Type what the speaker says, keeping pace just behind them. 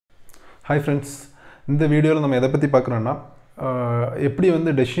Hi friends, இந்த வீடியோவில் நம்ம எதை பற்றி பார்க்குறோன்னா எப்படி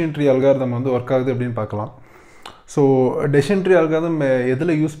வந்து டெசிஷன் ட்ரீ அல்காரிதம் வந்து ஒர்க் ஆகுது அப்படின்னு பார்க்கலாம். ஸோ டெசிஷன் ட்ரீ அல்காரிதம்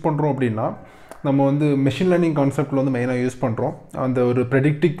எதில் யூஸ் பண்ணுறோம் அப்படின்னா நம்ம வந்து மெஷின் லேர்னிங் கான்செப்டில் வந்து மெயினாக யூஸ் பண்ணுறோம். அந்த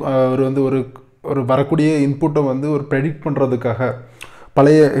ஒரு ஒரு வரக்கூடிய இன்புட்டை வந்து ஒரு ப்ரெடிக்ட் பண்ணுறதுக்காக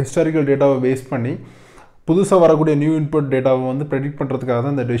பழைய ஹிஸ்டாரிக்கல் டேட்டாவை பேஸ் பண்ணி புதுசாக வரக்கூடிய நியூ இன்புட் டேட்டாவை வந்து ப்ரெடிக்ட் பண்ணுறதுக்காக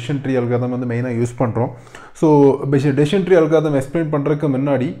தான் இந்த டெசிஷன் ட்ரீ அல்காரிதம் வந்து மெயினாக யூஸ் பண்ணுறோம். So decision tree algorithm explain பண்ணுறதுக்கு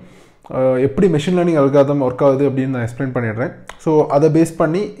முன்னாடி எப்படி மெஷின் லேர்னிங் அல்காரிதம் ஒர்க் ஆகுது அப்படின்னு நான் எக்ஸ்பிளைன் பண்ணிடுறேன். ஸோ அதை பேஸ்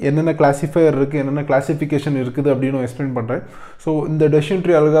பண்ணி என்னென்ன கிளாசிஃபையர் இருக்குது, என்னென்ன கிளாசிஃபிகேஷன் இருக்குது அப்படின்னு எக்ஸ்பிளைன் பண்ணுறேன். ஸோ இந்த டெசிஷன்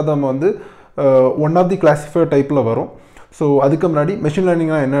ட்ரீ அல்காரிதம் வந்து ஒன் ஆஃப் தி கிளாசிஃபையர் டைப்பில் வரும். ஸோ அதுக்கு முன்னாடி மெஷின்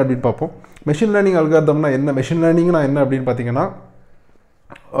லேர்னிங்னா என்ன அப்படின்னு பார்ப்போம். மெஷின் லேர்னிங் அல்காரிதம்னா என்ன, மெஷின் லேர்னிங்னா என்ன அப்படின்னு பார்த்தீங்கன்னா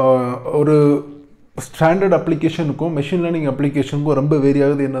ஒரு ஸ்டாண்டர்ட் அப்ளிகேஷனுக்கும் மெஷின் லேர்னிங் அப்ளிகேஷனுக்கும் ரொம்ப வேரி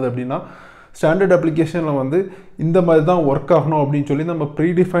ஆகுது. என்னது அப்படின்னா ஸ்டாண்டர்ட் அப்ளிகேஷனில் வந்து இந்த மாதிரி தான் ஒர்க் ஆகணும் அப்படின்னு சொல்லி நம்ம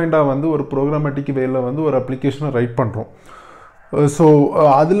ப்ரீடிஃபைண்டாக வந்து ஒரு ப்ரோக்ராமேட்டிக் வேல வந்து ஒரு அப்ளிகேஷனை ரைட் பண்ணுறோம். ஸோ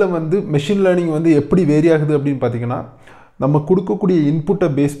அதில் வந்து மெஷின் லேர்னிங் வந்து எப்படி வேரி ஆகுது அப்படின்னு பார்த்தீங்கன்னா நம்ம கொடுக்கக்கூடிய இன்புட்டை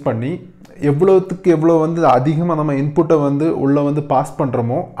பேஸ் பண்ணி எவ்வளோத்துக்கு எவ்வளோ வந்து அதிகமாக நம்ம இன்புட்டை வந்து உள்ளே வந்து பாஸ்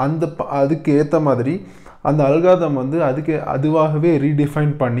பண்ணுறோமோ அதுக்கு ஏற்ற மாதிரி அந்த அல்காரிதம் வந்து அதுவாகவே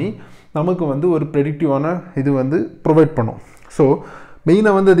ரீடிஃபைன் பண்ணி நமக்கு வந்து ஒரு ப்ரெடிக்டிவான இது வந்து ப்ரொவைட் பண்ணும். ஸோ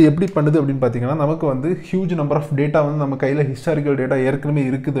மெயினாக வந்து அது எப்படி பண்ணுது அப்படின்னு பார்த்தீங்கன்னா நமக்கு வந்து ஹியூஜ் நம்பர் ஆஃப் டேட்டா வந்து நம்ம கையில் ஹிஸ்டாரிக்கல் டேட்டா ஏற்கனவே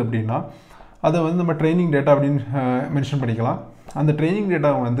இருக்குது அப்படின்னா அதை வந்து நம்ம ட்ரைனிங் டேட்டா அப்படின்னு மென்ஷன் பண்ணிக்கலாம். அந்த ட்ரைனிங்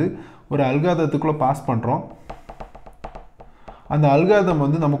டேட்டாவை வந்து ஒரு அல்காரிதத்துக்குள்ளே பாஸ் பண்ணுறோம். அந்த அல்காரிதம்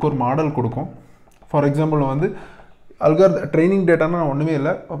வந்து நமக்கு ஒரு மாடல் கொடுக்கும். ஃபார் எக்ஸாம்பிள் வந்து ட்ரைனிங் டேட்டானா ஒன்றுமே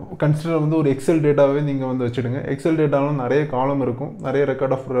இல்லை, கன்சிடர் வந்து ஒரு எக்ஸல் டேட்டாவே நீங்கள் வந்து வச்சுடுங்க. எக்ஸல் டேட்டாலும் நிறைய காலம் இருக்கும், நிறைய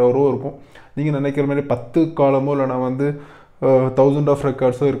ரெக்கார்ட் ஆஃப் ரோ இருக்கும். நீங்கள் நினைக்கிற மாதிரி 10 காலமோ இல்லைனா வந்து 1000 ஆஃப்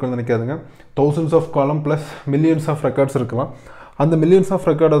ரெக்கார்ட்ஸோ இருக்குன்னு நினைக்காதுங்க. தௌசண்ட்ஸ் ஆஃப் காலம் ப்ளஸ் மில்லியன்ஸ் ஆஃப் ரெக்கார்ட்ஸ் இருக்கலாம். அந்த மில்லியன்ஸ் ஆஃப்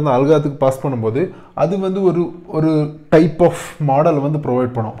ரெக்கார்டை வந்து அல்காரிதத்துக்கு பாஸ் பண்ணும்போது அது வந்து ஒரு டைப் ஆஃப் மாடல் வந்து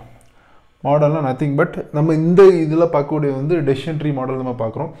ப்ரொவைட் பண்ணும். மாடல்னால் நத்திங் பட் நம்ம இந்த இதில் பார்க்கக்கூடிய வந்து டெசிஷன் ட்ரீ மாடல் நம்ம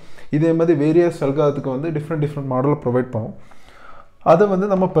பார்க்குறோம். இதே மாதிரி வேரியஸ் அல்காரிதத்துக்கு வந்து டிஃப்ரெண்ட் மாடலை ப்ரொவைட் பண்ணும். அதை வந்து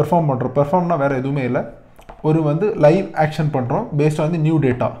நம்ம பெர்ஃபார்ம் பண்ணுறோம். பெர்ஃபார்ம்னா வேறு எதுவுமே இல்லை, ஒரு வந்து லைவ் ஆக்ஷன் பண்ணுறோம் based on the new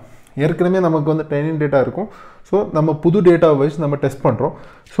data. ஏற்கனவே நமக்கு வந்து ட்ரைனிங் டேட்டா இருக்கும். ஸோ நம்ம புது டேட்டாவை வச்சு நம்ம டெஸ்ட் பண்ணுறோம்.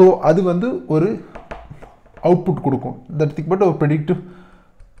 ஸோ அது வந்து ஒரு அவுட்புட் கொடுக்கும். தட்ஸ் பட் ஒரு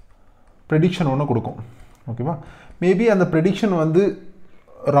ப்ரெடிக்ஷன் ஒன்று கொடுக்கும். ஓகேவா? மேபி அந்த ப்ரெடிக்ஷன் வந்து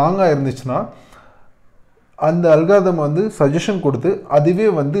ராங்காக இருந்துச்சுன்னா அந்த அல்காரிதம் வந்து சஜஷன் கொடுத்து அதுவே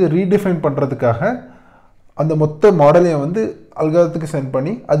வந்து ரீடிஃபைன் பண்ணுறதுக்காக அந்த மொத்த மாடலையும் வந்து அல்காரிதத்துக்கு சென்ட்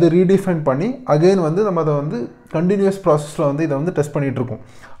பண்ணி அது ரீடிஃபைன் பண்ணி அகெயின் வந்து நம்ம அதை வந்து கண்டினியூஸ் ப்ராசஸில் வந்து இதை வந்து டெஸ்ட் பண்ணிகிட்ருக்கோம்.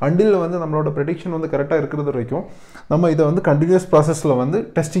 அண்டில் வந்து நம்மளோட ப்ரெடிக்ஷன் வந்து கரெக்டாக இருக்கிறது வரைக்கும் நம்ம இதை வந்து கண்டினியூஸ் ப்ராசஸில் வந்து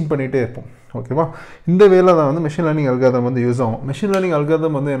டெஸ்டிங் பண்ணிகிட்டே இருப்போம். ஓகேவா? இந்த வேலை தான் வந்து மெஷின் லேர்னிங் அல்காரிதம் வந்து யூஸ் ஆகும். மெஷின் லேர்னிங்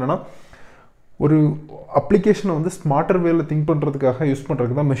அல்காரிதம் வந்து என்னென்னா ஒரு அப்ளிகேஷனை வந்து ஸ்மார்ட்டர் வேல திங்க் பண்ணுறதுக்காக யூஸ்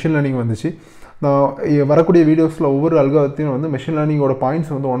பண்ணுறதுக்கு தான் மெஷின் லேர்னிங் வந்துச்சு. நான் வரக்கூடிய வீடியோஸில் ஒவ்வொரு அல்காரிதத்தையும் வந்து மெஷின் லேர்னிங்கோட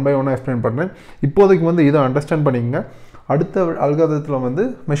பாயிண்ட்ஸ் வந்து ஒன் பை ஒன்னாக எக்ஸ்பிளைன் பண்ணுறேன். இப்போதைக்கு வந்து இதை அண்டர்ஸ்டாண்ட் பண்ணிக்கங்க. அடுத்த அல்காரிதத்தில் வந்து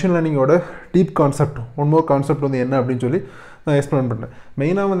machine லேர்னிங்கோட deep concept, one more concept வந்து என்ன அப்படின்னு சொல்லி நான் எக்ஸ்பிளைன் பண்ணுறேன்.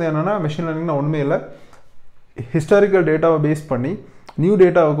 மெயினாக வந்து என்னென்னா மெஷின் லேர்னிங்னா ஒன்றுமே இல்லை, ஹிஸ்டாரிக்கல் டேட்டாவை பேஸ் பண்ணி நியூ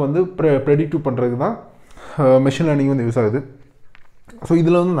டேட்டாவுக்கு வந்து ப்ரெடிக்டிவ் பண்ணுறதுக்கு தான் மெஷின் லேர்னிங் வந்து யூஸ் ஆகுது. ஸோ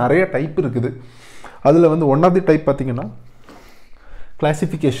இதில் வந்து நிறைய டைப் இருக்குது. அதில் வந்து ஒன் ஆஃப் தி டைப் பார்த்திங்கன்னா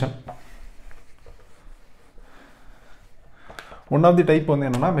classification. One of the type வந்து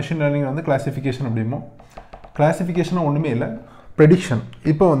என்னென்னா மெஷின் லேர்னிங் வந்து கிளாசிஃபிகேஷன் அப்படிமோ. கிளாசிஃபிகேஷனாக ஒன்றுமே இல்லை, ப்ரெடிக்ஷன்.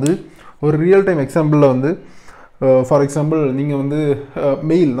 இப்போ வந்து ஒரு ரியல் டைம் எக்ஸாம்பிளில் வந்து ஃபார் எக்ஸாம்பிள் நீங்கள் வந்து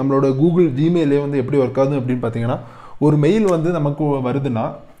மெயில், நம்மளோட கூகுள் ஜிமெயிலே வந்து எப்படி ஒர்க் ஆகுது அப்படின்னு பார்த்தீங்கன்னா ஒரு மெயில் வந்து நமக்கு வருதுன்னா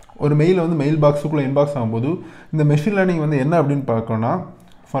ஒரு மெயில் வந்து மெயில் பாக்ஸுக்குள்ளே இன்பாக்ஸ் ஆகும்போது இந்த மெஷின் லேர்னிங் வந்து என்ன அப்படின்னு பார்க்கணும்னா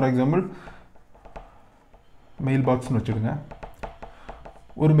ஃபார் எக்ஸாம்பிள் மெயில் பாக்ஸ்னு வச்சுடுங்க.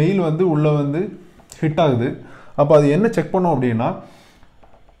 ஒரு மெயில் வந்து உள்ளே வந்து ஹிட் ஆகுது. அப்போ அது என்ன செக் பண்ணோம் அப்படின்னா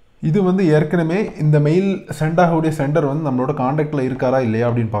இது வந்து ஏற்கனவே இந்த மெயில் சென்ட் ஆகக்கூடிய சென்டர் வந்து நம்மளோட காண்டாக்டில் இருக்காரா இல்லையா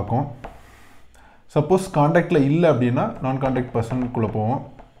அப்படின்னு பார்க்கும். சப்போஸ் காண்டாக்டில் இல்லை அப்படின்னா நான் காண்டாக்ட் பர்சனுக்குள்ளே போவோம்.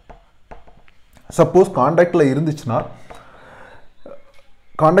 சப்போஸ் காண்டாக்டில் இருந்துச்சுன்னா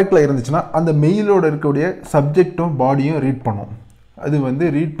அந்த மெயிலோடு இருக்கக்கூடிய சப்ஜெக்டும் பாடியும் ரீட் பண்ணும். அது வந்து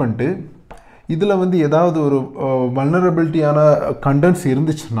ரீட் பண்ணிட்டு இதில் வந்து ஏதாவது ஒரு வல்னரபிலிட்டியான கண்டென்ட்ஸ்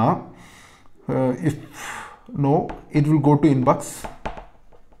இருந்துச்சுன்னா if no it will go to inbox.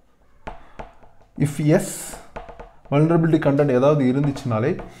 If S vulnerability content ஏதாவது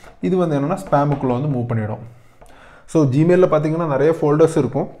இருந்துச்சுனாலே இது வந்து என்னென்னா ஸ்பேமுக்குள்ளே வந்து மூவ் பண்ணிவிடும். ஸோ ஜிமெயிலில் பார்த்தீங்கன்னா நிறைய ஃபோல்டர்ஸ்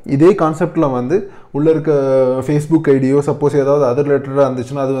இருக்கும். இதே கான்செப்டில் வந்து உள்ளே இருக்க ஃபேஸ்புக் ஐடியோ சப்போஸ் ஏதாவது அது ரிலேட்டடாக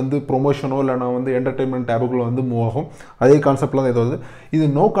இருந்துச்சுன்னா அது வந்து ப்ரொமோஷனோ இல்லைனா வந்து என்டர்டெயின்மெண்ட் டேபுக்குள்ளே வந்து மூவ் ஆகும். அதே கான்செப்டில் தான் ஏதாவது இது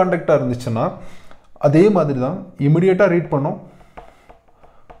நோ கான்டாக்டாக இருந்துச்சுன்னா அதே மாதிரி தான் இமிடியேட்டாக ரீட் பண்ணோம்.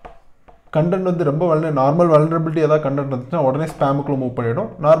 கண்டென்ட் வந்து ரொம்ப நார்மல் வல்னரபிலிட்டி ஏதாவது கண்டென்ட் இருந்துச்சுன்னா உடனே ஸ்பேமுக்குள்ளே மூவ் பண்ணிவிடும்.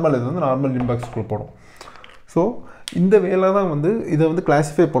 நார்மல் இது வந்து நார்மல் இன்பாக்ஸ்க்குள்ளே போடும். ஸோ இந்த வேலை தான் வந்து இதை வந்து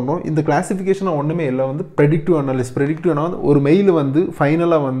கிளாஸிஃபை பண்ணுறோம். இந்த கிளாஸிஃபிகேஷனை ஒன்றுமே இல்லை வந்து ப்ரெடிக்டிவ் அனாலிசிஸ். ப்ரெடிக்டிவ்னா வந்து ஒரு மெயில் வந்து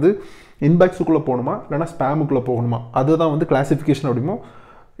ஃபைனலாக வந்து இன்பாக்ஸுக்குள்ளே போகணுமா இல்லைனா ஸ்பேமுக்குள்ளே போகணுமா, அதுதான் வந்து classification. அப்படிமோ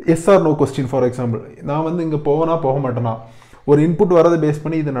S R no question. For example நான் வந்து இங்கே போவேனா போக மாட்டேனா, ஒரு இன்புட் வரதை பேஸ்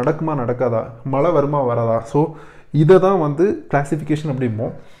பண்ணி இது நடக்குமா நடக்காதா, மழை வருமா வராதா. ஸோ இதை தான் வந்து கிளாஸிஃபிகேஷன் அப்படிமோ.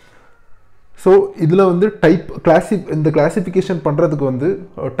 ஸோ இதில் வந்து இந்த கிளாஸிஃபிகேஷன் பண்ணுறதுக்கு வந்து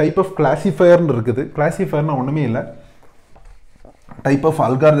டைப் ஆஃப் கிளாஸிஃபயர்னு இருக்குது. கிளாஸிஃபயர்னால் ஒன்றுமே இல்லை, டைப் ஆஃப்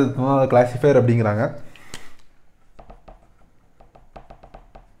அல்காரிதம் தான் கிளாஸிஃபயர் அப்படிங்கிறாங்க.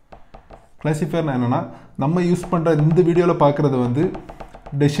 கிளாஸிஃபயர்னா என்னென்னா நம்ம யூஸ் பண்ணுற இந்த வீடியோவில் பார்க்குறது வந்து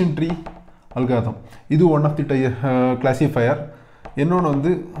டெசிஷன் ட்ரீ அல்காரிதம். இது ஒன் ஆஃப் தி கிளாஸிஃபயர். இன்னொன்று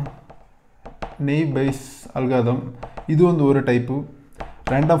வந்து நெய்வ் பேஸ் அல்காரிதம். இது வந்து ஒரு டைப்பு.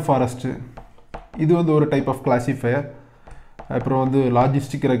 ரேண்டம் ஃபாரஸ்ட்டு இது வந்து ஒரு டைப் ஆஃப் கிளாஸிஃபயர். அப்புறம் வந்து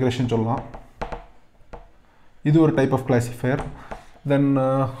லாஜிஸ்டிக் ரெக்ரெஷன் சொல்லலாம், இது ஒரு type of கிளாஸிஃபயர். Then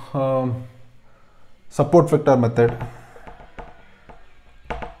support vector method.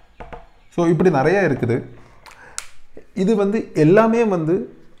 So இப்படி நிறையா இருக்குது. இது வந்து எல்லாமே வந்து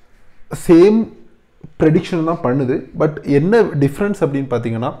சேம் ப்ரெடிக்ஷன் தான் பண்ணுது. பட் என்ன டிஃப்ரென்ஸ் அப்படின்னு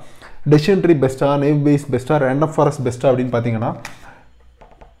பார்த்தீங்கன்னா டெசிஷன் ட்ரீ பெஸ்ட்டாக, நெய்வ் பேஸ் பெஸ்ட்டாக, ரேண்டம் ஃபாரஸ்ட் பெஸ்ட்டாக அப்படின்னு பார்த்தீங்கன்னா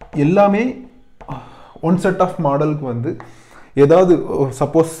எல்லாமே ஒன் செட் ஆஃப் மாடலுக்கு வந்து ஏதாவது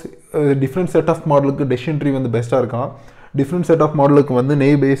சப்போஸ் டிஃப்ரெண்ட் செட் ஆஃப் மாடலுக்கு டெசிஷன் ட்ரீ வந்து பெஸ்ட்டாக இருக்கலாம், டிஃப்ரெண்ட் செட் ஆஃப் மாடலுக்கு வந்து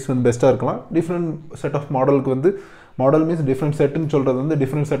நெய்வ் பேஸ் வந்து பெஸ்ட்டாக இருக்கலாம், டிஃப்ரெண்ட் செட் ஆஃப் மாடலுக்கு வந்து மாடல் மீன்ஸ் டிஃப்ரெண்ட் செட்டுன்னு சொல்கிறது வந்து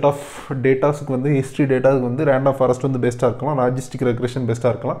டிஃப்ரெண்ட் செட் ஆஃப் டேட்டாஸுக்கு வந்து ஹிஸ்ட்ரி டேட்டாவுக்கு வந்து ரேண்டம் ஃபாரஸ்ட் வந்து பெஸ்ட்டாக இருக்கலாம், லாஜிஸ்டிக் ரெக்ரெஷன்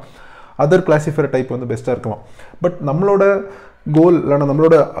பெஸ்ட்டாக இருக்கலாம், அதர் கிளாஸிஃபயர் டைப் வந்து பெஸ்ட்டாக இருக்கலாம். பட் நம்மளோட கோல் இல்லைனா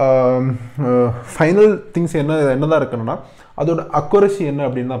நம்மளோட ஃபைனல் திங்ஸ் என்னதான் இருக்கணும்னா அதோட அக்குரசி என்ன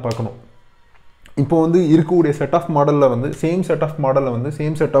அப்படின்னு தான் பார்க்கணும். இப்போ வந்து இருக்கக்கூடிய செட் ஆஃப் மாடலில் வந்து சேம் செட் ஆஃப் மாடலில் வந்து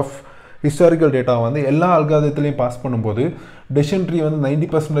same set of historical data வந்து எல்லா அல்காரிதத்துலேயும் பாஸ் பண்ணும்போது டெசிஷன் ட்ரீ வந்து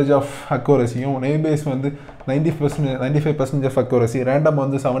 90% ஆஃப் அக்குரசியும், நெய்வ் பேஸ் வந்து 95% ஆஃப் அக்குரசி, ரேண்டம்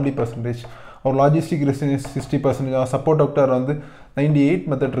வந்து 70%, ஒரு லாஜிஸ்டிக் ரெசிஸ்டன்ஸ் 60%, சப்போர்ட் வெக்டார் வந்து 98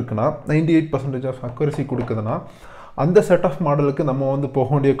 மெத்தட் இருக்குன்னா 98% ஆஃப் அக்குரசி கொடுக்குதுன்னா அந்த செட் ஆஃப் மாடலுக்கு நம்ம வந்து போக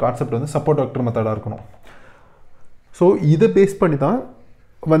வேண்டிய கான்செப்ட் வந்து சப்போர்ட் வெக்டர் மெத்தடாக இருக்கணும். ஸோ இதை பேஸ் பண்ணி தான்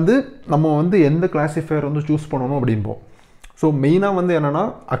வந்து நம்ம வந்து எந்த கிளாஸிஃபயர் வந்து சூஸ் பண்ணணும் அப்படின்போம். ஸோ மெயினாக வந்து என்னென்னா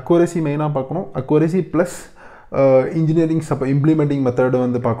அக்குரசி மெயினாக பார்க்கணும். Accuracy plus engineering implementing method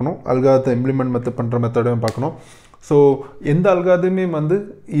வந்து பார்க்கணும். அல்காரிதத்தை இம்ப்ளிமெண்ட் பண்ணுற மெத்தடும் பார்க்கணும். ஸோ எந்த அல்காரிதமே வந்து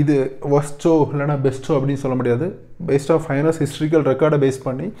இது ஒஸ்ட்டோ இல்லைனா பெஸ்ட்டோ அப்படின்னு சொல்ல முடியாது. பேஸ்ட் ஆஃப் ஃபைனஸ் ஹிஸ்ட்ரிக்கல் ரெக்கார்டை பேஸ்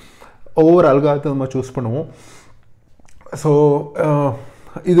பண்ணி ஒவ்வொரு அல்காரிதத்தை நம்ம சூஸ் பண்ணுவோம். ஸோ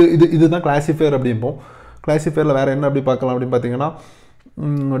இதுதான் கிளாஸிஃபயர் அப்படிம்போம். கிளாஸிஃபயரில் வேறு என்ன அப்படி பார்க்கலாம் அப்படின்னு பார்த்தீங்கன்னா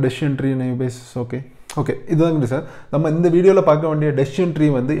டெசிஷன் ட்ரீ, நெய்வ் பேஸ். ஓகே இதுதாங்க சார் நம்ம இந்த வீடியோவில் பார்க்க வேண்டிய டெசிஷன் ட்ரீ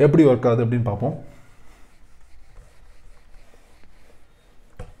வந்து எப்படி ஒர்க் ஆகுது அப்படின்னு பார்ப்போம்.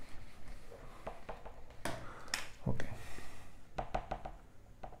 ஓகே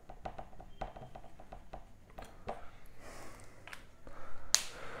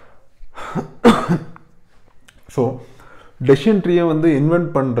ஸோ டெசிஷன் ட்ரீயை வந்து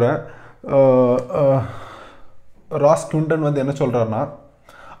இன்வென்ட் பண்ணுற ராஸ் குவிண்டன் வந்து என்ன சொல்கிறாருன்னா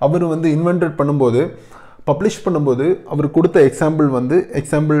அவர் வந்து இன்வென்ட் பண்ணும்போது பப்ளிஷ் பண்ணும்போது அவர் கொடுத்த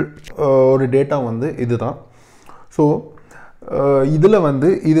எக்ஸாம்பிள் ஒரு டேட்டா வந்து இதுதான். ஸோ இதில் வந்து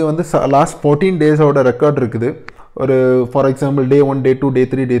இது வந்து லாஸ்ட் 14 டேஸோட ரெக்கார்ட் இருக்குது. ஒரு for example Day 1, Day 2, Day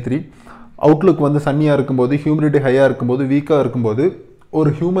 3 Outlook வந்து சன்னியாக இருக்கும்போது, ஹியூமிடிட்டி ஹையாக இருக்கும்போது, வீக்காக இருக்கும்போது ஒரு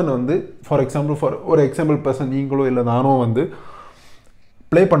ஹியூமன் வந்து ஃபார் ஒரு எக்ஸாம்பிள் பர்சன் நீங்களோ இல்லை நானோ வந்து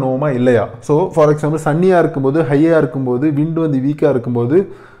ப்ளே பண்ணுவோமா இல்லையா. ஸோ ஃபார் எக்ஸாம்பிள் சன்னியாக இருக்கும்போது, ஹையாக இருக்கும்போது, விண்டு வந்து வீக்காக இருக்கும்போது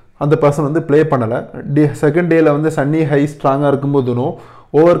அந்த பர்சன் வந்து ப்ளே பண்ணலை. செகண்ட் டேயில் வந்து சன்னி ஹை ஸ்ட்ராங்காக இருக்கும்போதுனோ,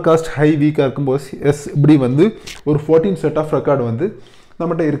 ஓவர் காஸ்ட் ஹை வீக்காக இருக்கும்போது இப்படி வந்து ஒரு 14 செட் ஆஃப் ரெக்கார்டு வந்து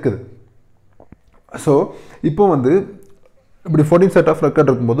நம்மகிட்ட இருக்குது. ஸோ இப்போ வந்து இப்படி 14 செட் ஆஃப் ரெக்கார்டு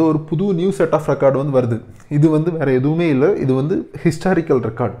இருக்கும்போது ஒரு புது நியூ செட் ஆஃப் ரெக்கார்டு வந்து வருது. இது வந்து வேறு எதுவுமே இல்லை, இது வந்து ஹிஸ்டாரிக்கல்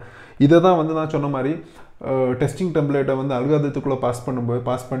ரெக்கார்டு. இதை தான் வந்து நான் சொன்ன மாதிரி டெஸ்டிங் டெம்ப்ளேட்டை வந்து அல்காரிதத்துக்குள்ளே பாஸ்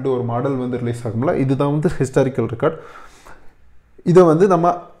பண்ணிட்டு ஒரு மாடல் வந்து ரிலீஸ் ஆகும்ல, இதுதான் வந்து ஹிஸ்டாரிக்கல் ரெக்கார்ட். இதை வந்து நம்ம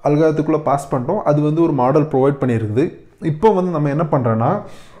அல்காரிதத்துக்குள்ளே பாஸ் பண்ணிட்டோம், அது வந்து ஒரு மாடல் ப்ரொவைட் பண்ணியிருக்குது. இப்போ வந்து நம்ம என்ன பண்ணுறோன்னா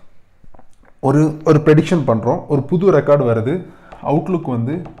ஒரு ப்ரெடிக்ஷன் பண்ணுறோம். ஒரு புது ரெக்கார்டு வருது, அவுட்லுக்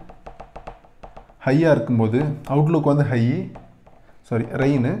வந்து ஹையாக இருக்கும்போது அவுட்லுக் வந்து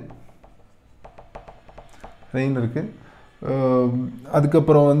ரெயின் இருக்குது.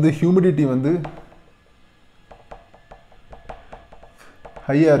 அதுக்கப்புறம் வந்து ஹியூமிடிட்டி வந்து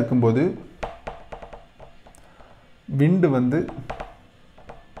ஹையாக இருக்கும்போது விண்டு வந்து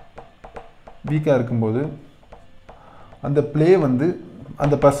வீக்காக இருக்கும்போது அந்த ப்ளே வந்து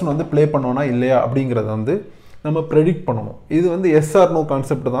அந்த பர்சன் வந்து ப்ளே பண்ணுவானா இல்லையா அப்படிங்கிறத வந்து நம்ம ப்ரெடிக்ட் பண்ணணும். இது வந்து எஸ்ஆர் நோ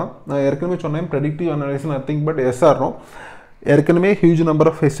கான்செப்ட் தான். நான் ஏற்கனவே சொன்னேன் predictive analysis nothing but SR no. ஏற்கனவே huge number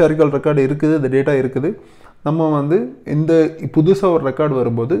of historical record இருக்குது, இந்த டேட்டா இருக்குது. நம்ம வந்து இந்த புதுசாக ஒரு ரெக்கார்டு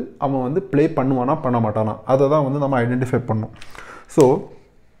வரும்போது அவன் வந்து ப்ளே பண்ணுவானா பண்ண மாட்டானா அதை தான் வந்து நம்ம ஐடென்டிஃபை பண்ணணும். ஸோ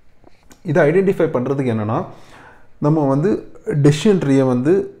இதை ஐடென்டிஃபை பண்ணுறதுக்கு என்னென்னா நம்ம வந்து டெசிஷன் ட்ரீயை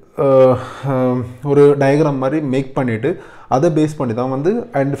வந்து ஒரு டயக்ராம் மாதிரி மேக் பண்ணிவிட்டு அதை பேஸ் பண்ணி தான் வந்து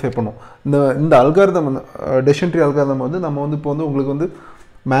ஐடென்டிஃபை பண்ணும். இந்த அல்காரிதம் வந்து டெசிஷன் ட்ரீ அல்காரிதம் வந்து நம்ம வந்து இப்போ வந்து உங்களுக்கு வந்து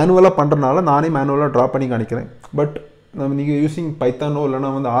மேனுவலாக பண்ணுறதுனால நானே மேனுவலாக ட்ரா பண்ணி காணிக்கிறேன். பட் நம்ம நீங்கள் யூஸிங் பைத்தானோ இல்லைனா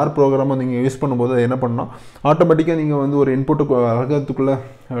வந்து ஆர் ப்ரோக்ராமோ நீங்கள் யூஸ் பண்ணும்போது என்ன பண்ணால் ஆட்டோமேட்டிக்காக நீங்கள் வந்து ஒரு இன்புட்டு அல்காரத்துக்குள்ளே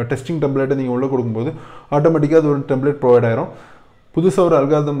டெஸ்டிங் டெம்ப்ளேட்டை நீங்கள் உள்ளே கொடுக்கும்போது ஆட்டோமேட்டிக்காக அது ஒரு டெம்ப்ளேட் ப்ரொவைட் ஆயிரும். புதுசாக ஒரு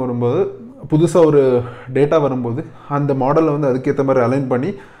அல்காரிதம் வரும்போது புதுசாக ஒரு டேட்டா வரும்போது அந்த மாடலை வந்து அதுக்கேற்ற மாதிரி அலைன் பண்ணி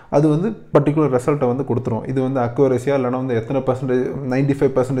அது வந்து பர்டிகுலர் ரிசல்ட்டை வந்து கொடுத்துரும். இது வந்து அக்யூரஸியாக இல்லைனா வந்து எத்தனை பர்சன்டேஜ்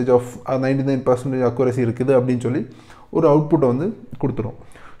 95% ஆஃப் 99% அக்யூரஸி இருக்குது அப்படின்னு சொல்லி ஒரு அவுட்புட்டை வந்து கொடுத்துரும்.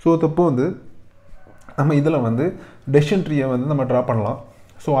 ஸோ தப்போ வந்து நம்ம இதில் வந்து டெசிஷன் ட்ரீயை வந்து நம்ம ட்ரா பண்ணலாம்.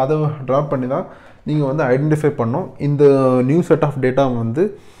 ஸோ அதை ட்ரா பண்ணி தான் நீங்கள் வந்து ஐடென்டிஃபை பண்ணோம் இந்த நியூ செட் ஆஃப் டேட்டா வந்து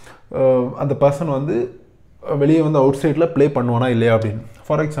அந்த பர்சன் வந்து வெளியே வந்து அவுட் சைடில் ப்ளே பண்ணுவானா இல்லையா அப்படின்னு.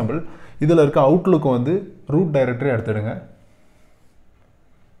 ஃபார் எக்ஸாம்பிள் இதில் இருக்க அவுட்லுக்கு வந்து ரூட் டைரக்டரி எடுத்துடுங்க.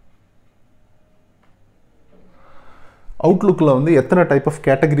 அவுட்லுக்கில் வந்து எத்தனை டைப் ஆஃப்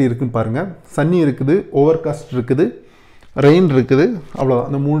கேட்டகரி இருக்குதுன்னு பாருங்கள். சன்னி இருக்குது, ஓவர்காஸ்ட் இருக்குது, ரெயின் இருக்குது, அவ்வளோதான்.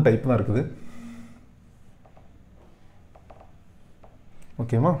 அந்த 3 டைப் தான் இருக்குது.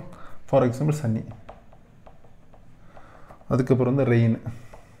 ஓகேவா? ஃபார் எக்ஸாம்பிள் சன்னி, அதுக்கப்புறம் வந்து ரெயின்,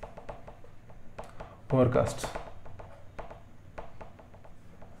 ஓவர்காஸ்ட்.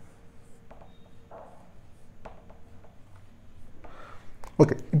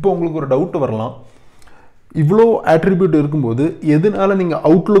 ஓகே, இப்போ உங்களுக்கு ஒரு டவுட் வரலாம். இவ்வளோ ஆட்ரிபியூட் இருக்கும்போது எதனால நீங்கள்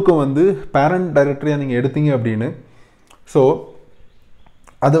அவுட்லுக்கை வந்து பேரண்ட் டைரக்டரியாக நீங்கள் எடுத்தீங்க அப்படின்னு. ஸோ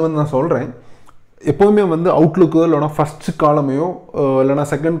அதை வந்து நான் சொல்கிறேன். எப்போவுமே வந்து அவுட்லுக்கோ இல்லைனா ஃபஸ்ட்டு காலமையோ இல்லைனா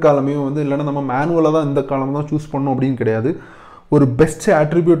செகண்ட் காலமையோ வந்து இல்லைனா நம்ம மேனுவலாக தான் இந்த காலம் தான் சூஸ் பண்ணோம் அப்படின்னு கிடையாது. ஒரு பெஸ்ட்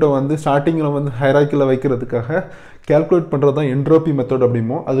ஆட்ரிபியூட்டை வந்து ஸ்டார்டிங்கில் வந்து ஹைரார்க்கியில் வைக்கிறதுக்காக கேல்குலேட் பண்ணுறது தான் என்ட்ரோபி மெத்தட்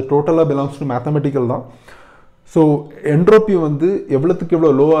அப்படிமோ. அது டோட்டலாக பிலாங்ஸ் டு மேத்தமெட்டிக்கல் தான். ஸோ என்ட்ரோபி வந்து எவ்வளோத்துக்கு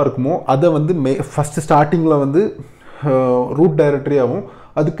எவ்வளோ லோவாக இருக்குமோ அதை வந்து ஃபஸ்ட்டு ஸ்டார்டிங்கில் வந்து ரூட் டைரக்டரியாகவும்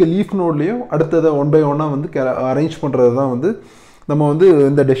அதுக்கு லீஃப் நோட்லேயும் அடுத்ததை 1 by 1 வந்து அரேஞ்ச் பண்ணுறது தான் வந்து நம்ம வந்து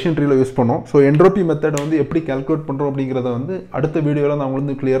இந்த டெசிஷன் ட்ரீயில் யூஸ் பண்ணோம். ஸோ என்ட்ரோபி மெத்தடை வந்து எப்படி கேல்குலேட் பண்ணுறோம் அப்படிங்கிறத வந்து அடுத்த வீடியோவில் நான்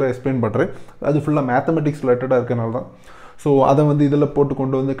உங்களுக்கு கிளியராக எக்ஸ்பிளைன் பண்ணுறேன். அது ஃபுல்லாக மேத்தமெட்டிக்ஸ் ரிலேட்டடாக இருக்கனால தான். ஸோ அதை வந்து இதில் போட்டு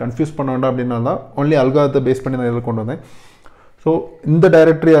கொண்டு வந்து கன்ஃபியூஸ் பண்ண வேண்டாம் அப்படின்னால தான் ஒன்லி அல்காரத்தை பேஸ் பண்ணி நான் இதில் கொண்டு வந்தேன். ஸோ இந்த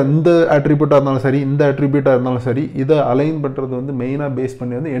டைரக்டரியாக இந்த ஆட்ரிபியூட்டாக இருந்தாலும் சரி இந்த ஆட்ரிபியூட்டாக இருந்தாலும் சரி இதை அலைன் பண்ணுறது வந்து மெயினாக பேஸ்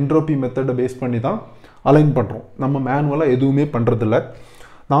பண்ணி வந்து என்ட்ரோபி மெத்தடை பேஸ் பண்ணி தான் அலைன் பண்ணுறோம். நம்ம மேனுவலாக எதுவுமே பண்ணுறதில்ல.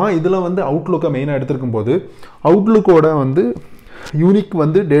 நான் இதில் வந்து அவுட்லுக்கை மெயினாக எடுத்துருக்கும் போது அவுட்லுக்கோட வந்து யூனிக்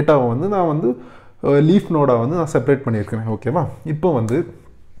வந்து டேட்டாவை வந்து நான் வந்து லீஃப் நோடாக வந்து நான் செப்பரேட் பண்ணியிருக்கிறேன். ஓகேவா?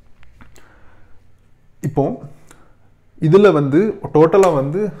 இப்போ இதில் வந்து டோட்டலாக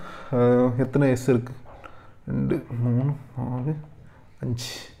வந்து எத்தனை எஸ் இருக்குது? 2 3 4 5.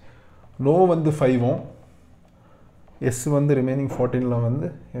 நோ வந்து 5 எஸ் வந்து ரிமைனிங் 14ல் வந்து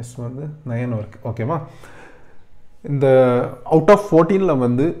எஸ் வந்து 9 இருக்குது. ஓகேவா? இந்த அவுட் ஆஃப் 14ல்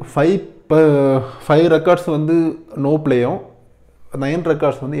வந்து 5 ரெக்கார்ட்ஸ் வந்து நோ பிளேயும் 9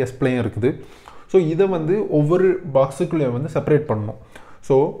 ரெக்கார்ட்ஸ் வந்து எஸ் பிளேயும் இருக்குது. ஸோ இதை வந்து ஒவ்வொரு பாக்ஸுக்குள்ளேயும் வந்து செப்பரேட் பண்ணணும்.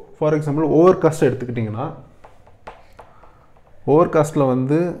 ஸோ ஃபார் எக்ஸாம்பிள் ஓவர்காஸ்ட் எடுத்துக்கிட்டிங்கன்னா ஓவர்காஸ்ட்டில்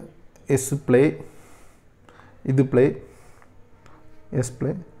வந்து எஸ் பிளே, இது play, S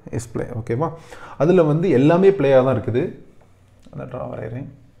play, S play. ஓகேவா? அதில் வந்து எல்லாமே பிளேயாக தான் இருக்குது. அதை ட்ரா வரைகிறேன்.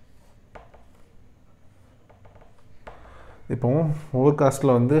 இப்போ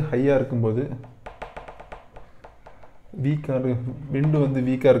ஓவர்காஸ்ட்டில் வந்து ஹையாக இருக்கும்போது விண்டு வந்து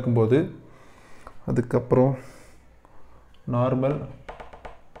வீக்காக இருக்கும்போது அதுக்கப்புறம் நார்மல்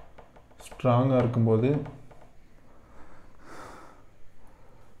ஸ்ட்ராங்காக இருக்கும்போது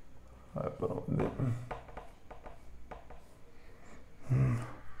அப்புறம் வந்து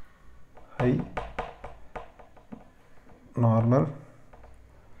high, normal,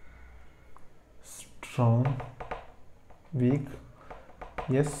 strong, week,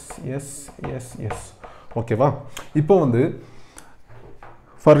 S S S S. ஓகேவா? இப்போ வந்து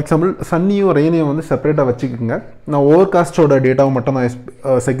ஃபார் எக்ஸாம்பிள் சன்னியும் ரெயினையும் வந்து செப்பரேட்டாக வச்சுக்கோங்க. நான் ஓவர்காஸ்டோட டேட்டாவை மட்டும் நான்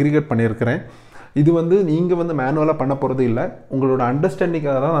செக்ரிகேட் பண்ணியிருக்கிறேன். இது வந்து நீங்கள் வந்து மேனுவலாக பண்ண போகிறது இல்லை, உங்களோட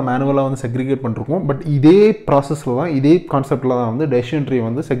அண்டர்ஸ்டாண்டிங்காக தான் நான் மேனுவலாக வந்து செக்ரிகேட் பண்ணிருக்கோம். பட் இதே ப்ராசஸில் தான், இதே கான்செப்டில் தான் வந்து டெசிஷன் ட்ரீ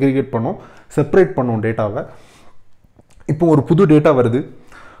வந்து செக்ரிகேட் பண்ணோம், செப்பரேட் பண்ணோம் டேட்டாவை. இப்போ ஒரு புது டேட்டா வருது,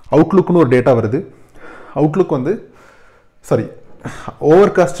 அவுட்லுக்னு ஒரு டேட்டா வருது. அவுட்லுக் வந்து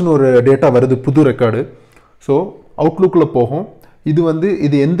ஓவர்காஸ்ட்னு ஒரு டேட்டா வருது, புது ரெக்கார்டு. ஸோ அவுட்லுக்கில் போகும்.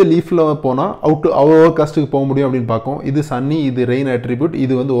 இது எந்த லீஃபில் போனால் ஓவர்காஸ்ட்டுக்கு போக முடியும் அப்படின்னு பார்க்கும். இது சன்னி, இது ரெயின் அட்ரிபியூட்,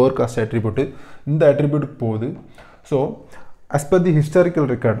 இது வந்து ஓவர்காஸ்ட் அட்ரிபியூட்டு. இந்த அட்ரிபியூட்டுக்கு போகுது. ஸோ as per தி ஹிஸ்டாரிக்கல்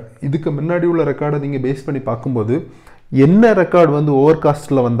ரெக்கார்டு, இதுக்கு முன்னாடி உள்ள ரெக்கார்டை நீங்கள் பேஸ் பண்ணி பார்க்கும்போது என்ன ரெக்கார்டு வந்து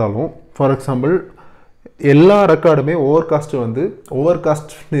ஓவர்காஸ்ட்டில் வந்தாலும், ஃபார் எக்ஸாம்பிள் எல்லா ரெக்கார்டுமே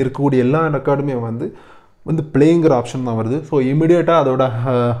ஓவர்காஸ்ட் இருக்கக்கூடிய எல்லா ரெக்கார்டுமே வந்து பிளேங்கிற ஆப்ஷன் தான் வருது. ஸோ இமிடியேட்டாக அதோட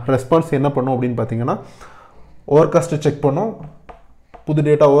ரெஸ்பான்ஸ் என்ன பண்ணும் அப்படின்னு பார்த்தீங்கன்னா, ஓவர்காஸ்ட்டை செக் பண்ணோம். புது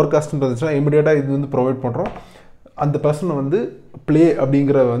டேட்டா ஓவர்காஸ்ட்னு இருந்துச்சுன்னா இமிடியேட்டாக இது வந்து ப்ரொவைட் பண்ணுறோம். அந்த பர்சனை வந்து ப்ளே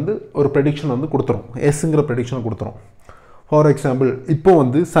அப்படிங்கிற வந்து ஒரு ப்ரெடிக்ஷன் வந்து கொடுத்துரும், எஸ்ங்கிற ப்ரெடிக்ஷனை கொடுத்துரும். ஃபார் எக்ஸாம்பிள் இப்போ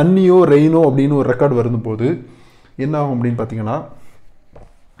வந்து சன்னியோ ரெயினோ அப்படின்னு ஒரு ரெக்கார்டு வரும்போது என்ன ஆகும் அப்படின்னு பார்த்தீங்கன்னா,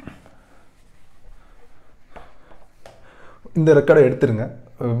 இந்த ரெக்கார்டை எடுத்துருங்க.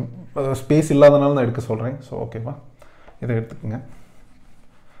 ஸ்பேஸ் இல்லாதனால நான் எடுக்க சொல்கிறேன். ஸோ ஓகேவா, இதை எடுத்துக்கோங்க.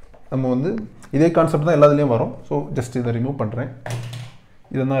 நம்ம வந்து இதே கான்செப்ட் தான் எல்லாத்துலேயும் வரும். ஸோ ஜஸ்ட் இதை ரிமூவ் பண்ணுறேன்.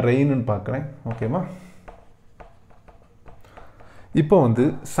 இதை நான் ரெயின்னு பார்க்குறேன். ஓகேவா, இப்போ வந்து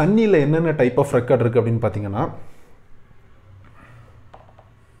சன்னியில் என்னென்ன டைப் ஆஃப் ரெக்கார்ட் இருக்குது அப்படின்னு பார்த்தீங்கன்னா,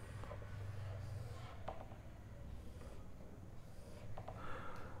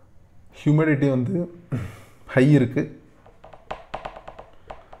 ஹியூமிடிட்டி வந்து ஹை இருக்குது,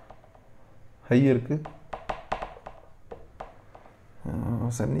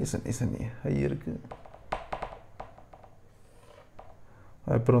 சன்னி ஹை இருக்குது.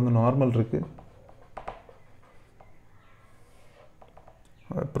 அப்புறம் வந்து நார்மல் இருக்குது.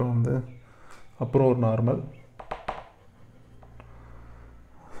 அப்புறம் ஒரு நார்மல்.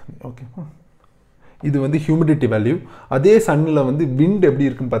 ஓகேவா, இது வந்து ஹியூமிடிட்டி வேல்யூ. அதே சன்னில் வந்து விண்ட் எப்படி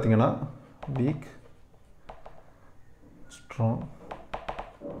இருக்குன்னு பார்த்தீங்கன்னா, வீக், ஸ்ட்ராங்,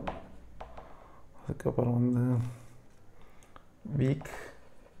 அதுக்கப்புறம் வந்து வீக்,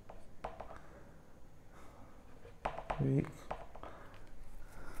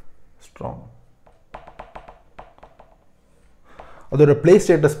 ஸ்ட்ராங். அதோட ப்ளே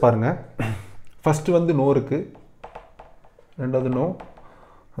ஸ்டேட்டஸ் பாருங்கள். ஃபஸ்ட்டு வந்து நோ இருக்குது, ரெண்டாவது நோ,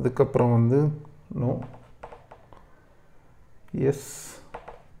 அதுக்கப்புறம் வந்து நோ, எஸ்.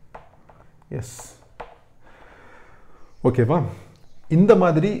 ஓகேவா, இந்த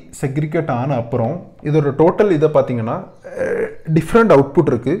மாதிரி செக்ரிகேட் ஆன அப்புறம் இதோட டோட்டல் இதை பார்த்தீங்கன்னா டிஃப்ரெண்ட்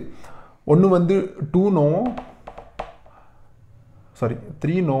அவுட்புட் இருக்குது. ஒன்று வந்து 3 நோ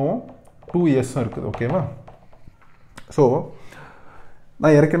 2 எஸ்ஸும் இருக்குது. ஓகேவா, ஸோ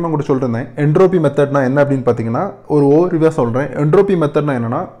நான் ஏற்கனவே கூட சொல்லிருந்தேன், என்ட்ரோபி மெத்தட்னா என்ன அப்படின்னு பார்த்தீங்கன்னா, ஒரு ஓவர்வியூவாக சொல்கிறேன். என்ட்ரோபி மெத்தட்னா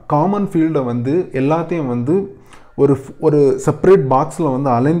என்னென்னா, காமன் ஃபீல்டை வந்து எல்லாத்தையும் வந்து ஒரு செப்பரேட் பாக்ஸில் வந்து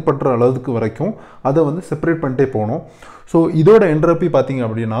அலைன் பண்ணுற அளவுக்கு வரைக்கும் அதை வந்து செப்பரேட் பண்ணிட்டே போகணும். ஸோ இதோட என்ட்ரோபி பார்த்தீங்க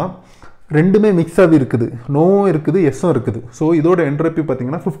அப்படின்னா ரெண்டுமே மிக்ஸாகவே இருக்குது, நோவும் இருக்குது, எஸ்ஸும் இருக்குது. ஸோ இதோட என்ட்ரோபி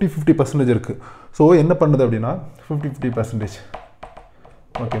பார்த்தீங்கன்னா 50-50% இருக்குது. ஸோ என்ன பண்ணுது அப்படின்னா 50-50%.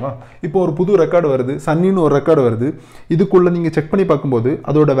 ஓகேவா, இப்போ ஒரு புது ரெக்கார்டு வருது, சன்னின்னு ஒரு ரெக்கார்டு வருது. இதுக்குள்ளே நீங்கள் செக் பண்ணி பார்க்கும்போது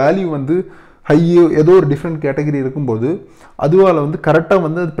அதோட வேல்யூ வந்து ஹையோ ஏதோ ஒரு டிஃப்ரெண்ட் கேட்டகரி இருக்கும்போது அதுவால் வந்து கரெக்டாக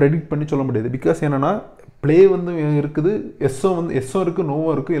வந்து அது ப்ரெடிக்ட் பண்ணி சொல்ல முடியாது. பிகாஸ் என்னென்னா ப்ளே வந்து இருக்குது, எஸ்ஸும் இருக்குது,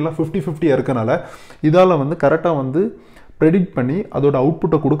 நோவும் இருக்குது, எல்லாம் 50-50 இருக்கனால இதால் வந்து கரெக்டாக வந்து ப்ரெடிக்ட் பண்ணி அதோட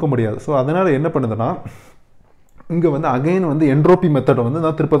அவுட்புட்டை கொடுக்க முடியாது. ஸோ அதனால் என்ன பண்ணுதுன்னா, இங்கே வந்து அகைன் வந்து என்ட்ரோபி மெத்தடை வந்து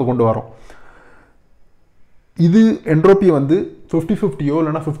நான் திருப்பத்தை கொண்டு வரோம். இது என்ட்ரோபி வந்து 50-50யோ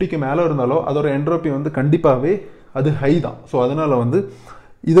இல்லைனா 50க்கு மேலே இருந்தாலோ அதோட என்ட்ரோபி வந்து கண்டிப்பாகவே அது ஹை தான். ஸோ அதனால் வந்து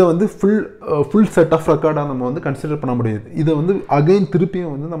இதை வந்து ஃபுல் செட் ஆஃப் ரெக்கார்டாக நம்ம வந்து கன்சிடர் பண்ண முடியாது. இதை வந்து அகைன்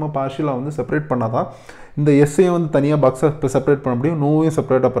திருப்பியும் வந்து நம்ம பார்ஷியலாக வந்து செப்பரேட் பண்ணால் தான் இந்த எஸ்ஸையும் வந்து தனியாக பாக்ஸாக செப்பரேட் பண்ண முடியும், நோவையும்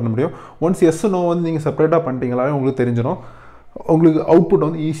செப்பரேட்டாக பண்ண முடியும். ஒன்ஸ் எஸ் நோ வந்து நீங்கள் செப்பரேட்டாக பண்ணிட்டீங்களாலே உங்களுக்கு தெரிஞ்சிடும், உங்களுக்கு அவுட்புட்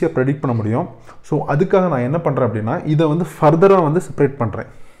வந்து ஈஸியாக ப்ரெடிக்ட் பண்ண முடியும். ஸோ அதுக்காக நான் என்ன பண்ணுறேன் அப்படின்னா, இதை வந்து ஃபர்தராக வந்து செப்பரேட்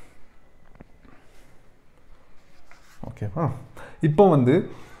பண்ணுறேன். ஓகேவா, இப்போ வந்து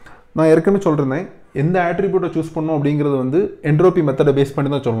நான் ஏற்கனவே சொல்லிருந்தேன், எந்த ஆட்ரிபியூட்டை சூஸ் பண்ணணும் அப்படிங்கிறது வந்து என்ட்ரோபி மெத்தடை பேஸ் பண்ணி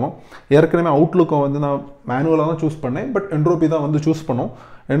தான் சொல்லணும். ஏற்கனவே அவுட்லுக்கை வந்து நான் மேனுவலாக தான் சூஸ் பண்ணேன், பட் என்ட்ரோபி தான் வந்து சூஸ் பண்ணோம்.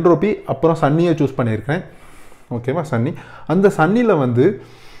 என்ட்ரோபி அப்புறம் சன்னியை சூஸ் பண்ணியிருக்கேன். ஓகேவா, சன்னி. அந்த சன்னியில் வந்து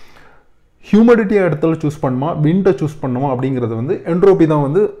ஹியூமிடிட்டியை இடத்துல சூஸ் பண்ணுமா, விண்டை சூஸ் பண்ணுமா அப்படிங்கிறது வந்து என்ட்ரோபி தான்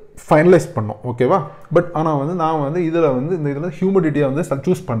வந்து ஃபைனலைஸ் பண்ணோம். ஓகேவா, பட் ஆனால் வந்து நான் வந்து இதில் வந்து இந்த இதில் ஹியூமிடிட்டியை வந்து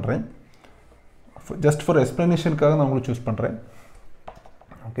சூஸ் பண்ணுறேன். ஜஸ்ட் ஃபார் எக்ஸ்ப்ளனேஷனுக்காக நான் உங்களுக்கு சூஸ் பண்ணுறேன்.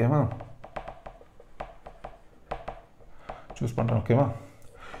 ஓகேவா, சூஸ் பண்ணுறேன். ஓகேவா,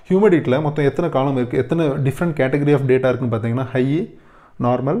 ஹியூமிடிட்டியில் மொத்தம் எத்தனை காலம் இருக்குது, எத்தனை டிஃப்ரெண்ட் கேட்டகரி ஆஃப் டேட்டா இருக்குன்னு பார்த்தீங்கன்னா ஹை,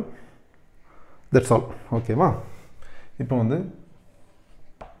 நார்மல், தட்ஸ் ஆல். ஓகேவா, இப்போ வந்து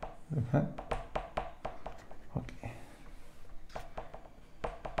ஓகே,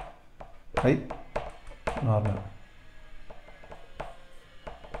 ஹை, நார்மல்.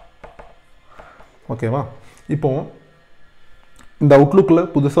 ஓகேவா, இப்போ இந்த அவுட்லுக்கில்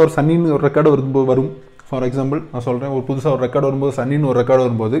புதுசாக ஒரு சன்னின்னு ஒரு ரெக்கார்டு வரும். ஃபார் எக்ஸாம்பிள் நான் சொல்கிறேன், ஒரு புதுசாக ஒரு ரெக்கார்டு வரும்போது, சன்னின்னு ஒரு ரெக்கார்டு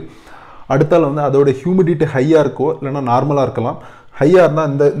வரும்போது அடுத்தால வந்து அதோட ஹியூமிடிட்டி ஹையாக இருக்கோ இல்லைனா நார்மலாக இருக்கலாம். ஹையாக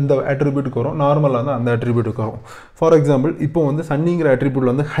இருந்தால் இந்த அட்ரிபியூட்டுக்கு வரும், நார்மலாக இருந்தால் அந்த அட்ரிபியூட்டுக்கு வரும். ஃபார் எக்ஸாம்பிள் இப்போ வந்து சன்னிங்கிற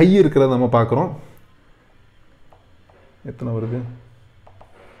அட்ரிபியூட்டில் வந்து ஹை இருக்கிறத நம்ம பார்க்குறோம். எத்தனை வருது,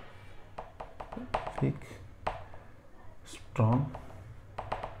 week, strong,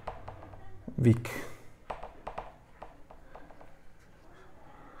 week,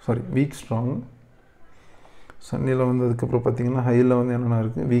 sorry week, strong. சன்னியில் வந்து அதுக்கப்புறம் பார்த்தீங்கன்னா ஹையில் வந்து என்னென்ன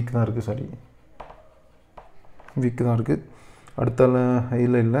இருக்குது, வீக் தான் இருக்குது, சாரி வீக் தான் இருக்குது. அடுத்தால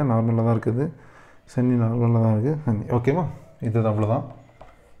ஹையில் இல்லை, நார்மலாக தான் இருக்குது. சன்னி நார்மலாக தான் இருக்குது சன்னி. ஓகேவா, இது அவ்வளோதான்.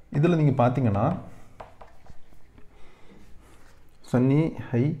 இதில் நீங்கள் பார்த்தீங்கன்னா Sunny,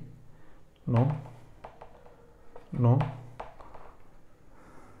 high, no, no,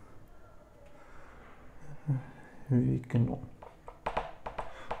 week, no.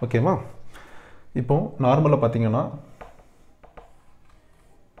 ஓகேவா, இப்போ நார்மலாக பார்த்தீங்கன்னா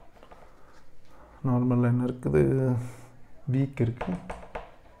நார்மலில் என்ன இருக்குது, வீக் இருக்குது,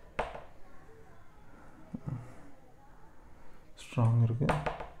 ஸ்ட்ராங் இருக்குது.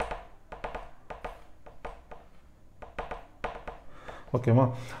 ஓகேவா,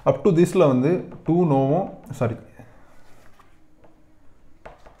 அப் டு திஸில் வந்து 2 நோவும், சாரி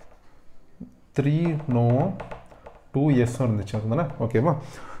 3 நோவும் 2 எஸ்ஸும் இருந்துச்சு அதுதானே. ஓகேவா,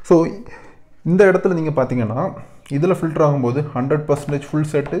 ஸோ இந்த இடத்துல நீங்கள் பார்த்தீங்கன்னா இதில் ஃபில்டர் ஆகும்போது 100% ஃபுல்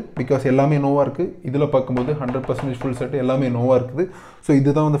செட்டு, பிகாஸ் எல்லாமே நோவாக இருக்குது. இதில் பார்க்கும்போது 100% ஃபுல் செட்டு, எல்லாமே நோவாக இருக்குது. ஸோ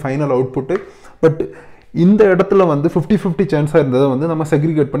இதுதான் வந்து ஃபைனல் அவுட்புட்டு. பட் இந்த இடத்துல வந்து 50-50 சான்ஸாக இருந்ததை வந்து நம்ம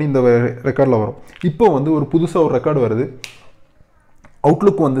செக்ரிகேட் பண்ணி இந்த ரெக்கார்டில் வரும். இப்போ வந்து ஒரு புதுசாக ஒரு ரெக்கார்டு வருது,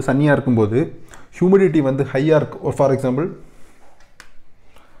 அவுட்லுக் வந்து சன்னியாக இருக்கும்போது ஹியூமிடிட்டி வந்து ஹையாக இருக்குது. ஃபார் எக்ஸாம்பிள்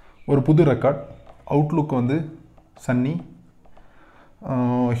ஒரு புது ரெக்கார்ட், அவுட்லுக் வந்து சன்னி,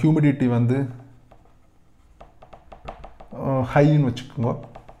 ஹியூமிடிட்டி வந்து ஹைன்னு வச்சுக்கோங்க.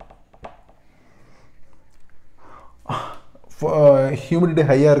 ஹியூமிடிட்டி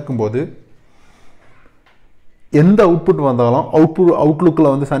ஹையாக இருக்கும்போது எந்த அவுட்புட் வந்தாலும்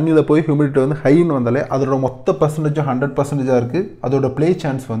அவுட்லுக்கில் வந்து சன்னியில் போய் ஹியூமிடிட்டி வந்து ஹைன்னு வந்தாலே அதோட மொத்த பர்சன்டேஜும் 100% இருக்குது. அதோட ப்ளே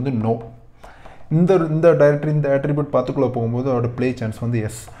சான்ஸ் வந்து நோ. இந்த டைரக்டரி இந்த ஆட்ரிபியூட் பார்த்துக்குள்ளே போகும்போது அதோட ப்ளே சான்ஸ் வந்து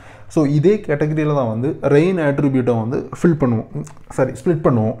எஸ். ஸோ இதே கேட்டகரியில் தான் வந்து ரெயின் ஆட்ரிபியூட்டை வந்து ஸ்ப்ளிட்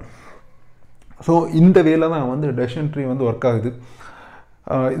பண்ணுவோம். ஸோ இந்த வேல தான் வந்து டெசிஷன் ட்ரீ வந்து ஒர்க் ஆகுது.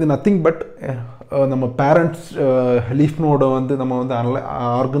 இது நத்திங் பட் நம்ம பேரண்ட்ஸ் லீஃப் நோடை வந்து நம்ம வந்து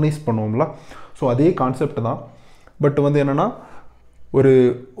ஆர்கனைஸ் பண்ணுவோம்ல, ஸோ அதே கான்செப்ட் தான். பட் வந்து என்னென்னா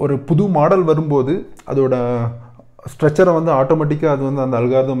ஒரு புது மாடல் வரும்போது அதோட ஸ்ட்ரக்சரை வந்து ஆட்டோமேட்டிக்காக அது வந்து அந்த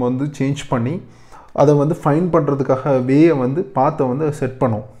அல்காரிதம் வந்து சேஞ்ச் பண்ணி அதை வந்து ஃபைன் பண்ணுறதுக்காக வேயை வந்து பார்த்த வந்து செட்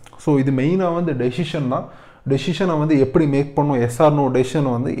பண்ணும். ஸோ இது மெயினாக வந்து டெசிஷன் தான். டெசிஷனை வந்து எப்படி மேக் பண்ணும், எஸ்ஆர் நோ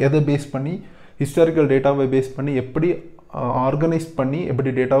டெசிஷனை வந்து எதை பேஸ் பண்ணி, ஹிஸ்டாரிக்கல் டேட்டாவை பேஸ் பண்ணி எப்படி ஆர்கனைஸ் பண்ணி எப்படி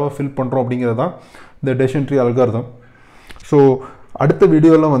டேட்டாவை ஃபில் பண்ணுறோம் அப்படிங்கிறது தான் இந்த டெசிஷன் ட்ரீ அல்காரிதம். ஸோ அடுத்த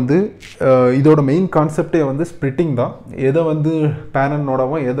வீடியோவில் வந்து இதோட மெயின் கான்செப்டே வந்து ஸ்ப்ளிட்டிங் தான். எதை வந்து பேரண்ட்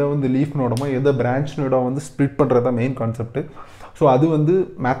நோடாவோ, எதை வந்து லீஃப் நோடாவோ, எதை பிரான்ச் நோடாவோ வந்து ஸ்ப்ளிட் பண்ணுறது தான் மெயின் கான்செப்ட்டு. ஸோ அது வந்து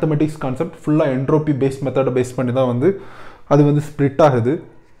மேத்தமெட்டிக்ஸ் கான்செப்ட், ஃபுல்லாக என்ட்ரோபி பேஸ்ட் மெத்தடை பேஸ் பண்ணி தான் வந்து அது வந்து ஸ்ப்ளிட் ஆகுது.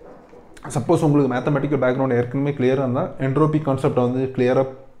 சப்போஸ் உங்களுக்கு மேத்தமெட்டிக்கல் பேக்ரவுண்ட் ஏற்கனவே கிளியராக இருந்தால் என்ட்ரோபி கான்செப்டை வந்து கிளியராக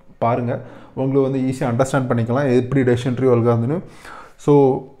பாருங்கள், உங்களுக்கு வந்து ஈஸியாக அண்டர்ஸ்டாண்ட் பண்ணிக்கலாம் எப்படி டெசிஷன் ட்ரீ ஒர்க். ஸோ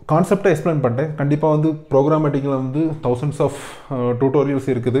கான்செப்டை எக்ஸ்பிளைன் பண்ணிட்டேன். கண்டிப்பாக வந்து ப்ரோக்ராமேட்டிக்கில் வந்து தௌசண்ட்ஸ் ஆஃப் டியூட்டோரியல்ஸ்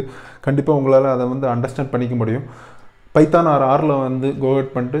இருக்குது. கண்டிப்பாக உங்களால் அதை வந்து அண்டர்ஸ்டாண்ட் பண்ணிக்க முடியும். பைத்தான் ஆரில் வந்து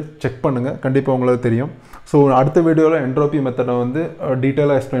கோஆட் பண்ணிட்டு செக் பண்ணுங்கள், கண்டிப்பாக உங்களுக்கு தெரியும். ஸோ அடுத்த வீடியோவில் என்ட்ரோபி மெத்தடை வந்து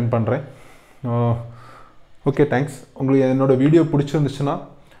டீட்டெயிலாக எக்ஸ்பிளைன் பண்ணுறேன். Okay, thanks. உங்களுக்கு என்னோடய வீடியோ பிடிச்சிருந்துச்சுன்னா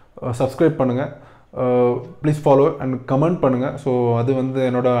சப்ஸ்கிரைப் பண்ணுங்கள், ப்ளீஸ் ஃபாலோ அண்ட் கமெண்ட் பண்ணுங்கள். ஸோ அது வந்து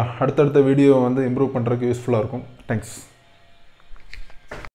என்னோடய அடுத்தடுத்த வீடியோ வந்து இம்ப்ரூவ் பண்ணுறதுக்கு யூஸ்ஃபுல்லாக இருக்கும். தேங்க்ஸ்.